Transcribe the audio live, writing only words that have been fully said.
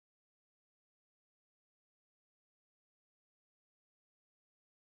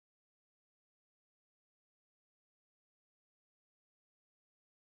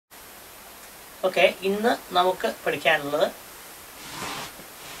Okay, ഇന്ന് നമുക്ക് പഠിക്കാനുള്ളത്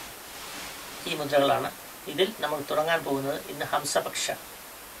ഈ മുദ്രകളാണ്. ഇതിൽ നമ്മൾ തുടങ്ങാൻ പോകുന്നത് ഇന്ന് ഹംസപക്ഷ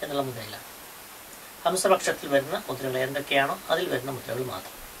എന്നുള്ള മുദ്രയിലാണ്. ഹംസപക്ഷത്തിൽ വരുന്ന മുദ്രകൾ എന്തൊക്കെയാണോ അതിൽ വരുന്ന മുദ്രകൾ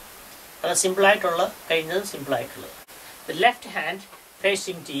മാത്രം. അത് സിമ്പിളായിട്ടുള്ള കഴിഞ്ഞത് സിമ്പിളായിട്ടുള്ളത്. The left hand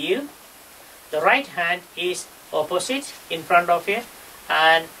facing to you, the right hand is opposite in front of you,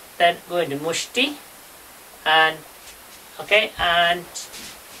 and then go into mushti and okay, and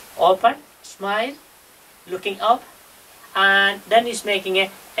open, smile, looking up, and then he's making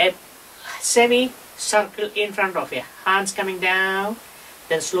a semi circle in front of you. Hands coming down,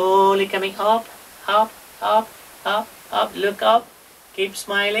 then slowly coming up, up, up, up, up. Look up, keep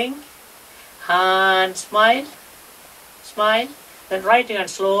smiling, and smile, smile. Then right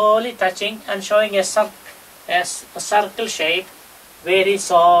hand slowly touching and showing a circle shape, very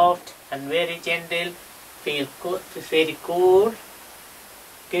soft and very gentle. Feel good, very cool.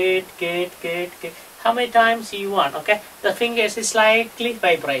 Good, good, good, good. How many times you want? Okay, the fingers is slightly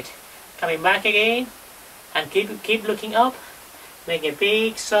vibrate. Coming back again, and keep looking up. Make a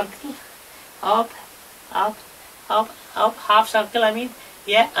big circle. Up, up, up, up. Half circle. I mean,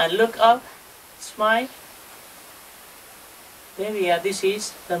 yeah. And look up. Smile. There we are. This is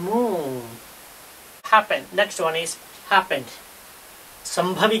the moon. Happened. Next one is happened.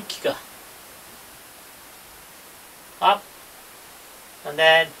 Sambhavikika. Up. And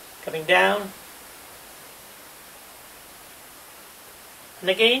then coming down, and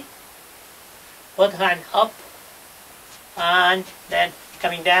again both hands up, and then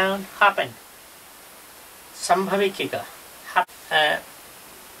coming down. Happen. Sambhavikika.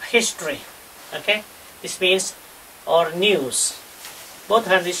 History. Okay, this means or news. Both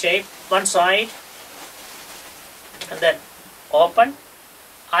hands is shaped one side, and then open.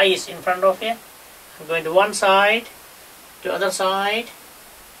 Eyes in front of you. I'm going to one side, to other side,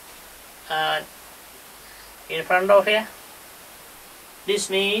 and in front of here. This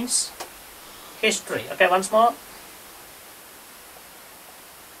means history. Okay, once more.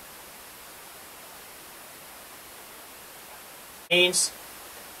 Means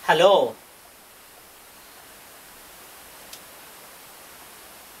hello.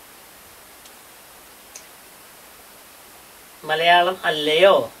 Malayalam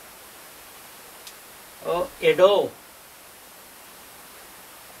alleo. Oh, edo.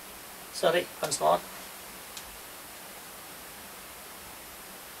 Sorry, once more.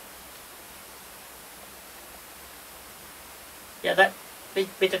 Yeah, that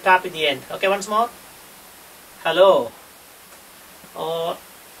bit of tap at the end. Okay, once more. Hello. Or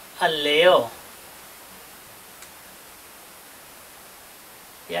alleo.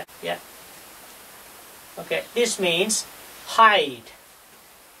 Yeah, yeah. Okay, this means hide.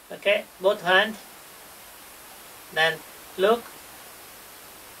 Okay, both hands. Then look.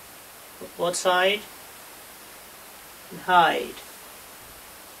 Both side and hide.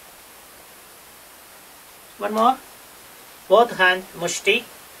 One more. Both hands mushti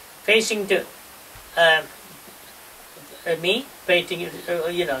facing to me, facing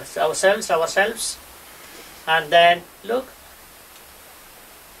ourselves, and then look,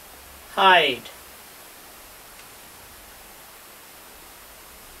 hide.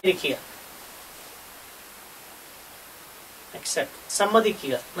 Here. Accept.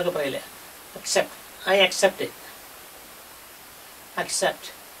 Sammadikkiga എന്നൊക്കെ പറയില്ലേ? Accept. I accept it. Accept.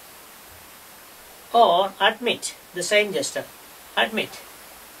 Or admit. The same gesture. Admit.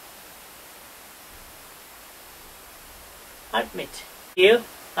 Admit. You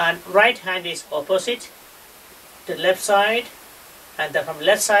and right hand is opposite to the left side, and then from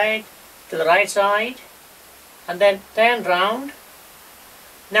left side to the right side, and then turn round.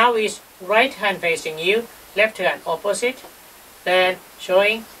 Now is right hand facing you, left hand opposite. Then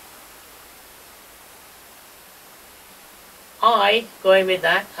showing eye going with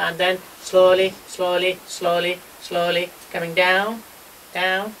that, and then slowly, slowly, slowly, slowly coming down,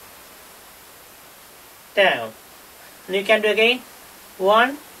 down, down. And you can do again.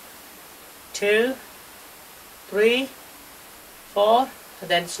 1, 2, 3, 4, and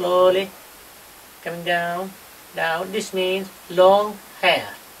then slowly coming down, down. This means long hair.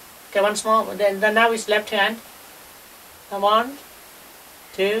 Okay, once more. Then now is left hand. 1,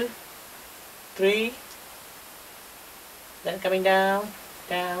 2, 3, then coming down,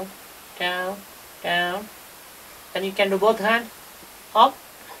 down, down, down. Then you can do both hands. Up,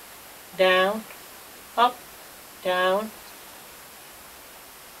 down, up, down.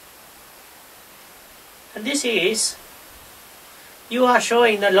 And this is, you are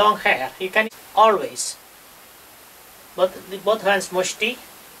showing the long hair. You can always, both hands mushti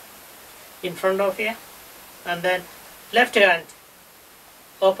in front of you, and then left hand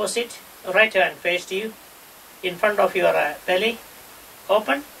opposite right hand faced you, in front of your belly,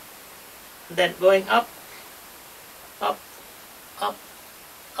 open, then going up, up, up,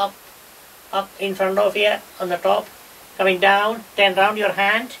 up, up in front of here on the top, coming down, turn round your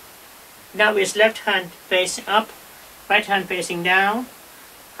hand. Now is left hand facing up, right hand facing down,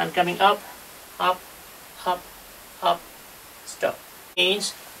 and coming up, up, up, up, stop.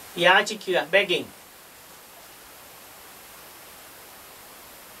 Means yachikya, begging.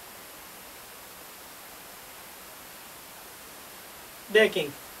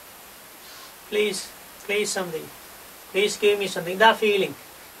 Begging. Please, please something. Please give me something. That feeling.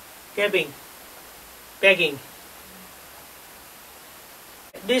 Begging. Begging.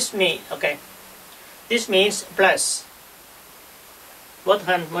 This means, okay. This means bless. Both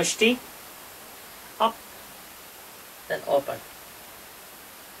hand mushti. Up. Then open.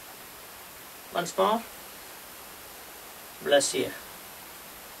 Once more. Bless here.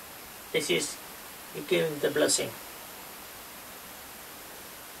 This is giving the blessing.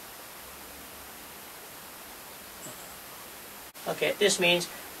 Okay, this means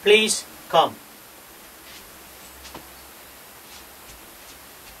please come.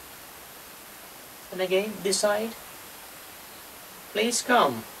 And again, this side. Please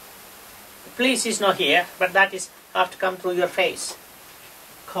come. Please is not here, but that is have to come through your face.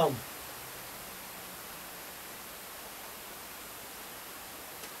 Come.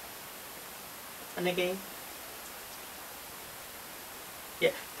 And again.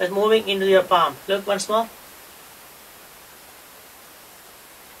 Yeah, that's moving into your palm. Look once more.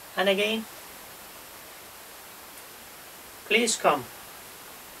 And again. Please come.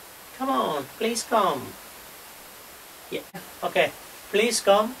 Come on, please come. Yeah, okay. Please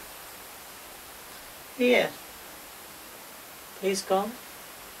come. Here. Please come.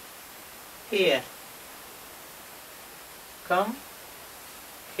 Here. Come.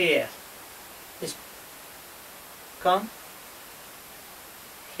 Here. This. Come.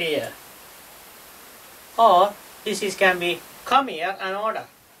 Here. Or this is can be come here and order.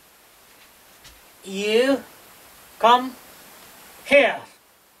 You come here.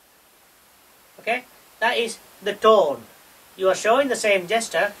 Okay, that is the tone. You are showing the same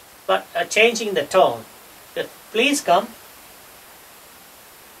gesture, but changing the tone. Please come.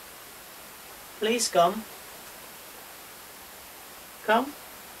 Please come. Come.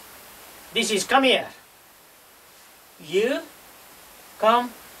 This is come here. You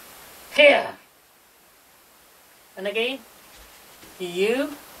come here. And again,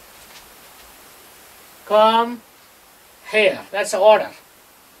 you come here. That's the order.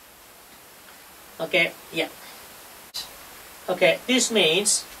 Okay, yeah. Okay, this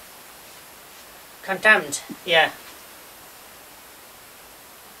means contempt, yeah.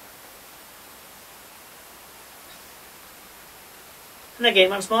 And again,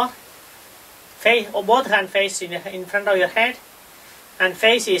 once more. Face, or both hand face in front of your head. And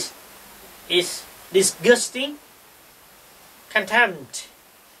face is disgusting. Contempt.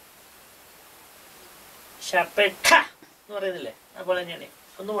 Shapeka.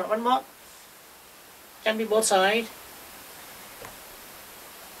 One more. Can be both sides.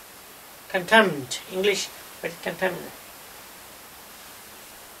 Contempt. English, but contempt.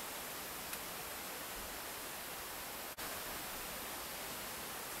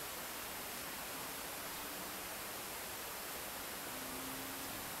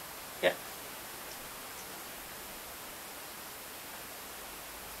 Yeah.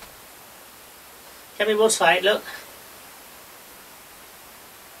 Can be both sides. Look.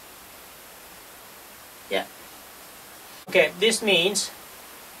 Yeah. Okay, this means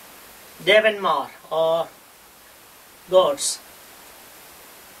Devanmar or gods.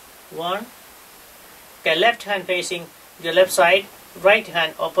 One. Okay, left hand facing the left side, right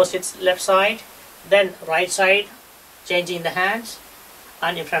hand opposite left side, then right side, changing the hands,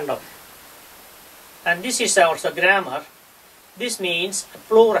 and in front of. And this is also grammar. This means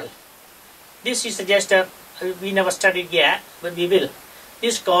plural. This is just a, we never studied yet, but we will.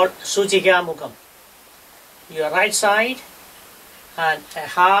 This is called Sujika Mukam. Your right side and a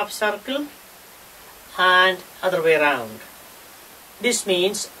half circle and other way around. This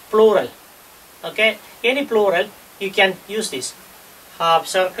means plural. Okay, any plural you can use this. Half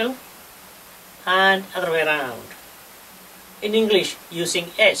circle and other way around. In English using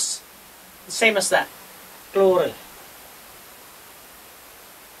S. Same as that. Plural.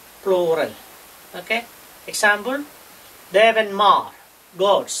 Plural. Okay. Example. Devanmar.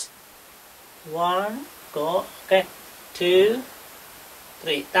 Gods. One. Go. Okay. 2,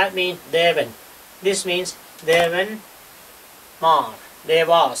 3. That means Devan. This means Devan Mar.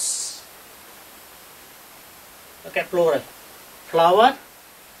 Devas. Okay, plural. Flower.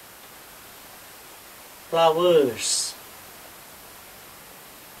 flowers.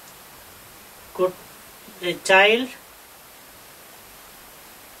 Good. A child,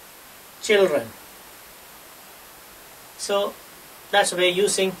 children. So that's why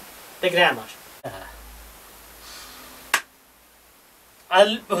using the grammar.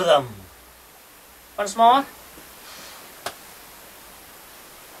 Albudam. Once more.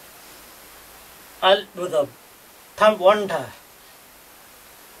 Albudam. Wonder.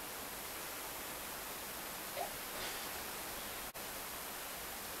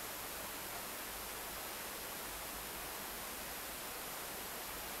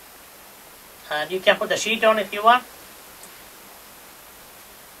 And you can put the sheet on if you want.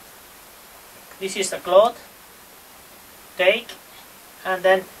 This is the cloth. Take and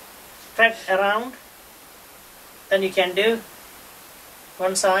then spread around. Then you can do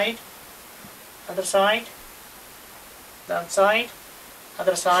one side, other side, that side,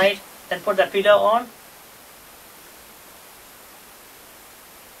 other side. Then put the pillow on.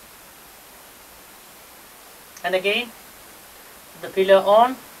 And again, put the pillow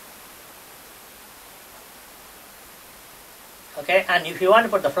on. Okay, and if you want to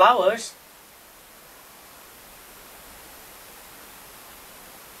put the flowers,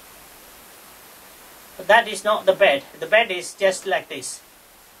 but that is not the bed. The bed is just like this.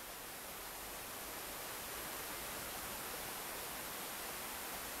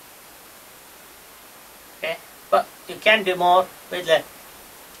 Okay, but you can do more with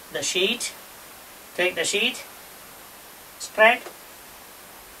the sheet. Take the sheet, spread,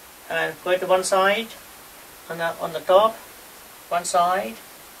 and go to one side, on the top. One side,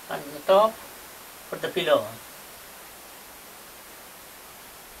 and on the top, put the pillow on.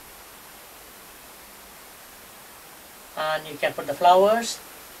 And you can put the flowers.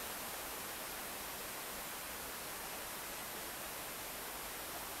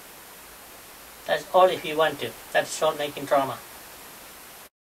 That's all if you want to. That's all making drama.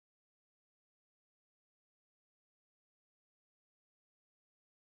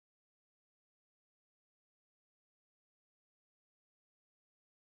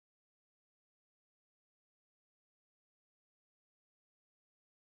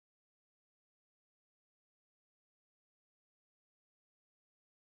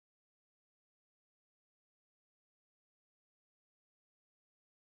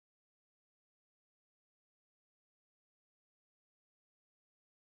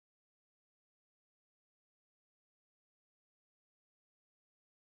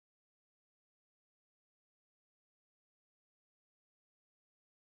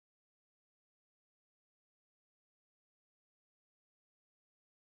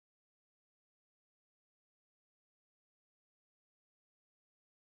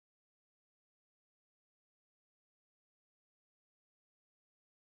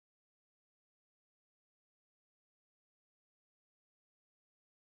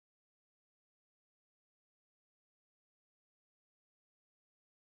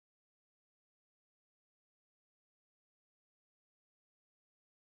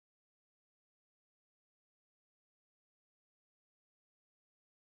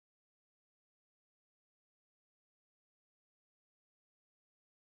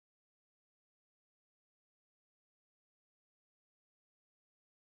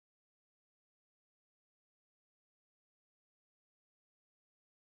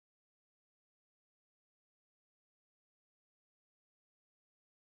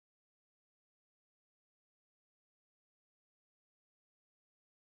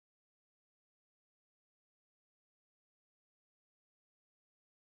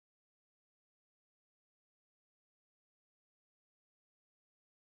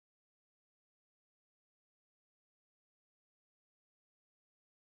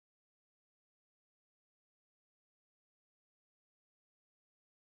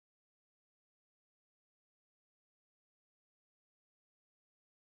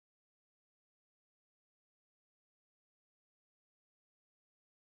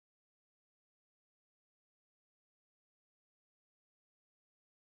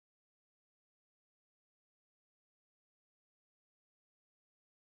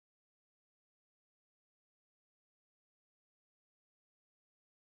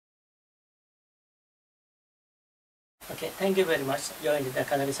 Okay, thank you very much. Join the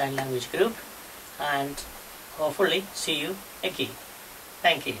Kathakali Sign Language group and hopefully see you again.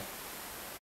 Thank you.